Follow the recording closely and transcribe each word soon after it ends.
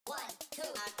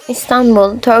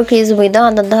Istanbul, Turkey is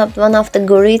without a doubt one of the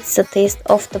great cities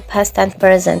of the past and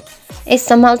present.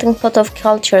 It's a melting pot of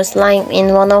cultures lying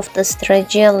in one of the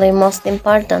strategically most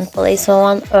important places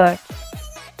on earth.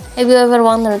 Have you ever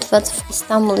wondered what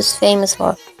Istanbul is famous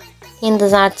for? In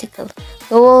this article,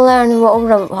 you will learn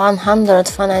over 100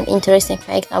 fun and interesting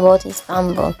facts about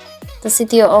Istanbul, the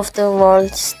city of the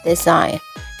world's desire.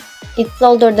 It's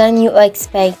older than you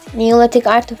expect. Neolithic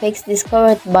artifacts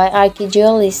discovered by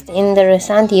archaeologists in the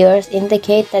recent years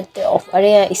indicate that the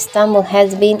area Istanbul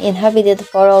has been inhabited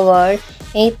for over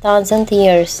 8,000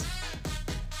 years.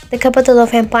 The capital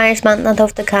of empires but not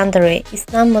of the country,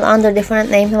 Istanbul under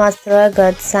different names was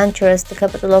throughout centuries the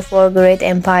capital of four great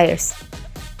empires: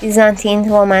 Byzantine,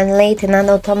 Roman, Latin and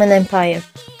Ottoman Empire.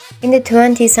 In the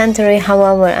 20th century,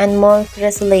 however, and more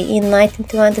precisely in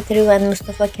 1923 when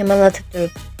Mustafa Kemal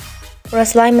Atatürk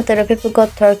proclaimed the Republic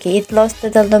of Turkey, it lost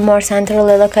the more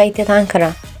centrally located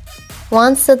Ankara.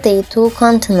 One city, two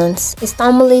continents.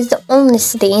 Istanbul is the only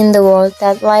city in the world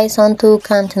that lies on two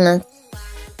continents.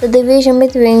 The division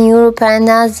between Europe and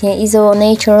Asia is a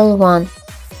natural one.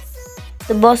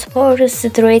 The Bosphorus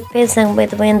strait passing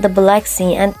between the Black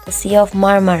Sea and the Sea of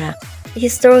Marmara. The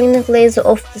historic nucleus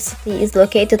of the city is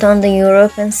located on the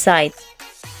European side.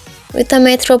 With a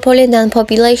metropolitan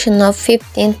population of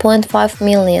 15.5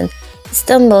 million,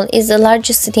 Istanbul is the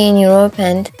largest city in Europe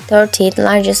and 30th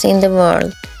largest in the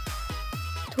world.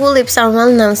 Tulips are a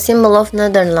well-known symbol of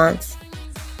Netherlands,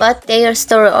 but their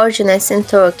story originates in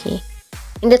Turkey.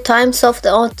 In the times of the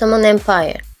Ottoman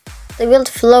Empire, the wild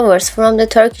flowers from the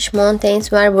Turkish mountains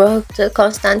were brought to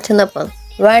Constantinople,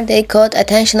 where they caught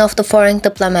attention of the foreign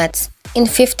diplomats. In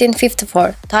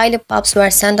 1554, tulip bulbs were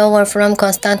sent over from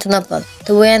Constantinople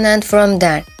to Vienna, and from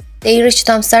there, they reached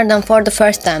Amsterdam for the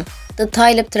first time. The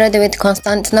tulip trade with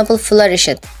Constantinople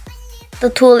flourished. The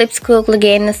tulips quickly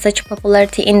gained such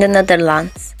popularity in the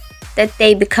Netherlands that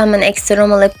they became an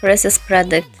extremely precious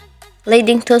product,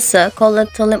 leading to so-called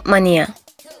tulip mania.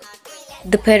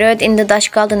 The period in the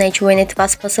Dutch Golden Age when it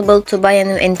was possible to buy an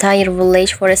entire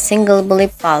village for a single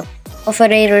tulip bulb of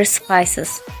rare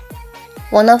spices.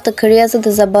 One of the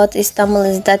curiosities about Istanbul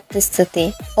is that this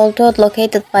city, although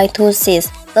located by two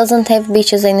seas, doesn't have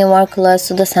beaches anywhere close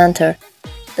to the center.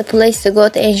 The place to go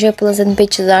to enjoy pleasant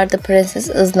beaches are the Princess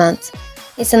Islands.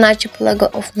 It's an archipelago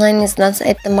of 9 islands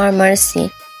at the Marmara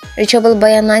Sea, reachable by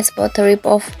a nice boat trip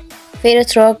off ferry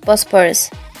through Bosphorus.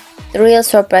 The real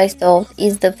surprise though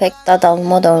is the fact that all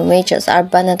modern beaches are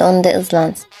banned on the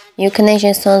islands. You can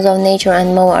enjoy sounds of nature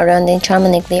and move around in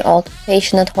charmingly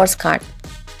old-fashioned horse cart.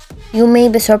 You may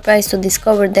be surprised to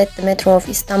discover that the metro of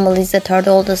Istanbul is the third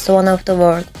oldest one of the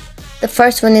world. The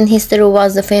first one in history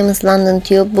was the famous London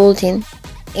Tube Bulletin,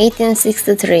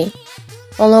 1863,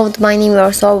 followed by New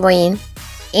York Subway in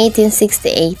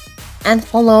 1868, and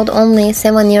followed only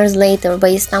 7 years later by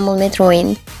Istanbul Metro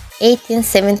in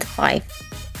 1875.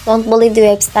 Don't believe the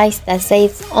website that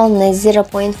says it's only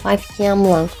 0.5 km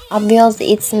long.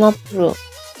 Obviously, it's not true.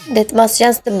 That was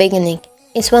just the beginning.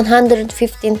 It's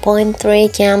 115.3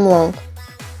 km long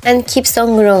and keeps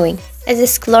on growing, as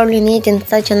it's clearly neat in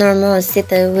such an enormous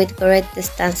city with great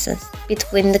distances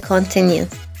between the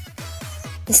continents.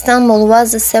 Istanbul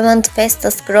was the 7th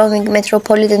fastest growing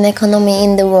metropolitan economy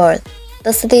in the world.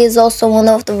 The city is also one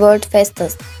of the world's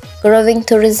fastest growing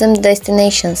tourism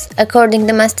destinations, according to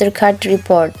the MasterCard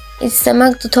report. It's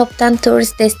among the top 10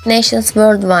 tourist destinations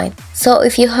worldwide, so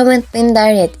if you haven't been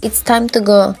there yet, it's time to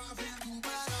go.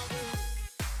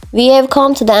 We have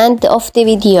come to the end of the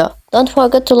video. Don't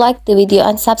forget to like the video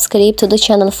and subscribe to the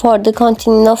channel for the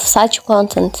continuation of such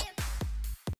content.